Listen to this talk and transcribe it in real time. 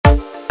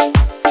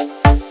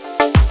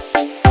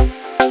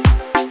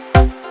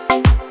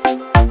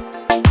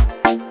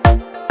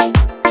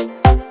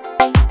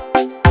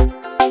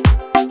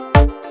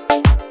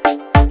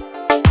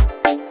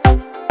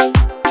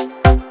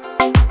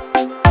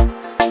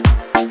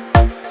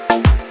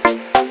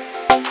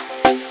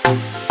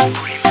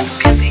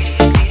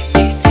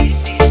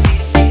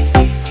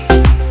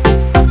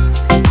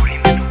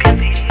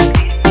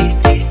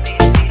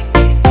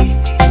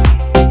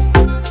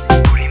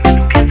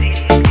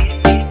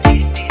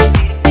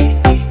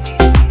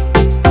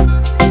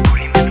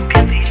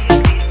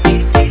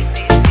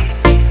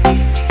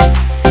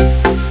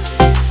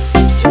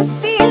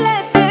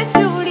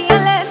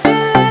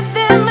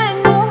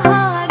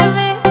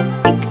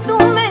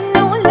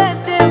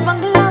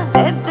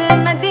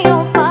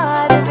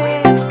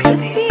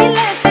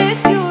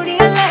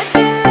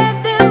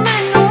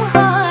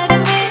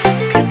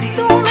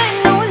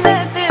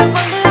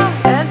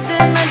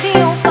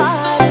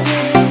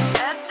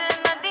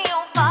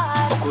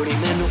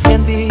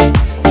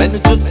ਕਹਿੰਦੀ ਮੈਨੂੰ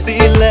ਜੁੱਤੀ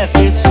ਲੈ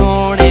ਕੇ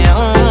ਸੋਹਣਿਆ।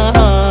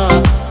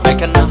 ਮੈਂ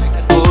ਕਹਿਣਾ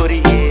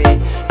ਗੋਰੀਏ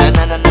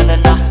ਨਾ ਨਾ ਨਾ ਨਾ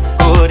ਨਾ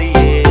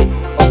ਗੋਰੀਏ,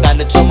 ਉਹ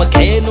ਕੰਨ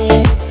ਚੁੰਮਕੇ ਨੂੰ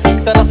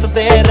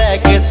ਤਰਸਦੇ ਰਹਿ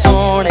ਕੇ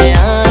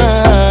ਸੋਹਣਿਆ।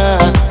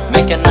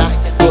 ਮੈਂ ਕਹਿਣਾ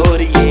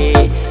ਗੋਰੀਏ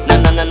ਨਾ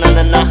ਨਾ ਨਾ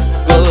ਨਾ ਨਾ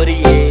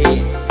ਗੋਰੀਏ,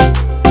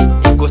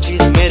 ਇੱਕੋ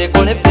ਚੀਜ਼ ਮੇਰੇ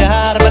ਕੋਲੇ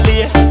ਪਿਆਰ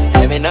ਵਾਲੀ ਹੈ,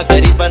 ਐਵੇਂ ਨਾ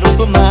ਗਰੀਬਾਂ ਨੂੰ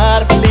ਤੂੰ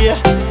ਮਾਰ ਬਲੀਏ।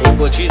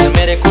 ਇੱਕੋ ਚੀਜ਼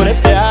ਮੇਰੇ ਕੋਲੇ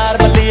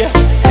ਪਿਆਰ ਵਾਲੀ ਹੈ,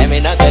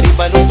 ਐਵੇਂ ਨਾ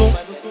ਗਰੀਬਾਂ ਨੂੰ ਤੂੰ।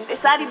 ਤੇ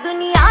ਸਾਰੀ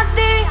ਦੁਨੀਆ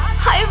ਤੇ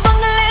ਹਾਏ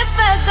ਬੰਗਲੇ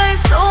ਪੈ ਗਏ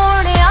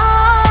ਸੋਹਣਿਆ।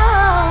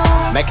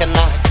 ਮੈਂ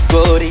ਕਹਿਣਾ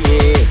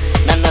ਗੋਰੀਏ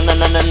ਨਾ ਨਾ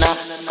ਨਾ ਨਾ ਨਾ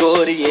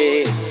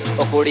ਗੋਰੀਏ,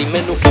 ਉਹ ਕੁੜੀ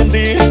ਮੈਨੂੰ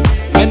ਕਹਿੰਦੀ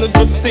ਮੈਨੂੰ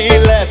ਜੁੱਤੀ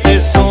ਲੈ ਕੇ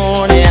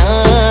ਸੋਹਣਿਆ।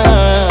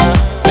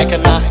 ਮੈਂ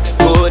ਕਹਿਣਾ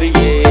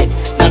ਗੋਰੀਏ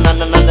ਨਾ ਨਾ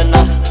ਨਾ ਨਾ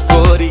ਨਾ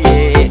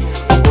ਗੋਰੀਏ,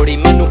 ਉਹ ਕੁੜੀ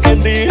ਮੈਨੂੰ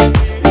ਕਹਿੰਦੀ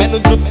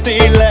ਮੈਨੂੰ ਜੁੱਤੀ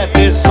ਲੈ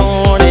ਕੇ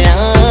ਸੋਹਣਿਆ।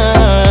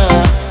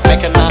 ਮੈਂ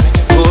ਕਹਿਣਾ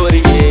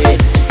ਗੋਰੀਏ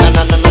ਨਾ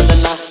ਨਾ ਨਾ ਨਾ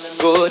ਨਾ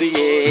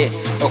ਗੋਰੀਏ,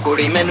 ਉਹ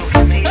ਕੁੜੀ ਮੈਨੂੰ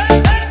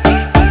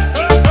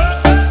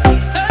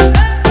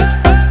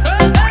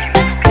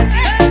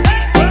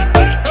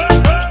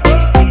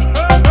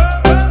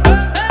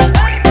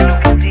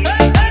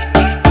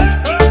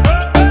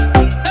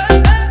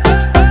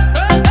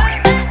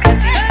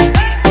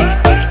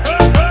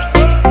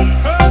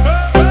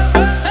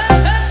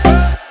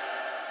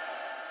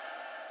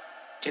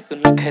ਜੇ ਤੂੰ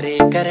ਨਖਰੇ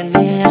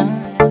ਕਰਨੇ ਆ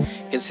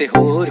ਕਿਸੇ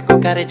ਹੋਰ ਕੋ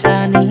ਕਰ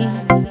ਜਾਨੀ,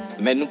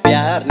 ਮੈਨੂੰ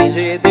ਪਿਆਰ ਨਹੀਂ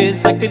ਜੇ ਦੇ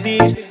ਸਕਦੀ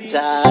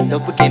ਜਾ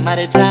ਡੁੱਬ ਕੇ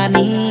ਮਰ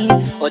ਜਾਨੀ।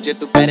 ਉਹ ਜੇ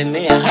ਤੂੰ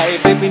ਕਰਨੇ ਆ ਹਾਏ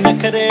ਬੇਬੀ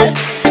ਨਖਰੇ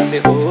ਕਿਸੇ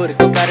ਹੋਰ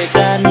ਕੋ ਕਰ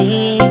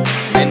ਜਾਨੀ,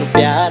 ਮੈਨੂੰ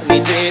ਪਿਆਰ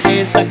ਨਹੀਂ ਜੇ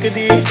ਦੇ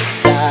ਸਕਦੀ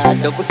ਜਾ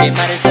ਡੁੱਬ ਕੇ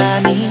ਮਰ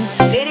ਜਾਨੀ।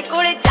 ਤੇਰੇ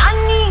ਕੋਲੇ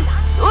ਚਾਨੀ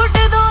ਸੂਟ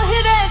ਦੋ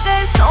ਹੀ ਰਹਿ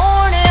ਗਏ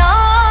ਸੋਹਣਿਆ।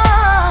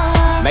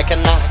 ਮੈਂ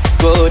ਕਹਿਣਾ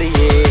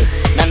ਗੋਰੀਏ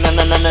ਨਾ ਨਾ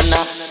ਨਾ ਨਾ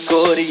ਨਾ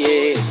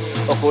ਗੋਰੀਏ,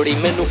 ਉਹ ਕੁੜੀ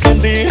ਮੈਨੂੰ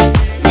ਕਹਿੰਦੀ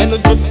ਮੈਨੂੰ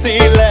ਜੁੱਤੀ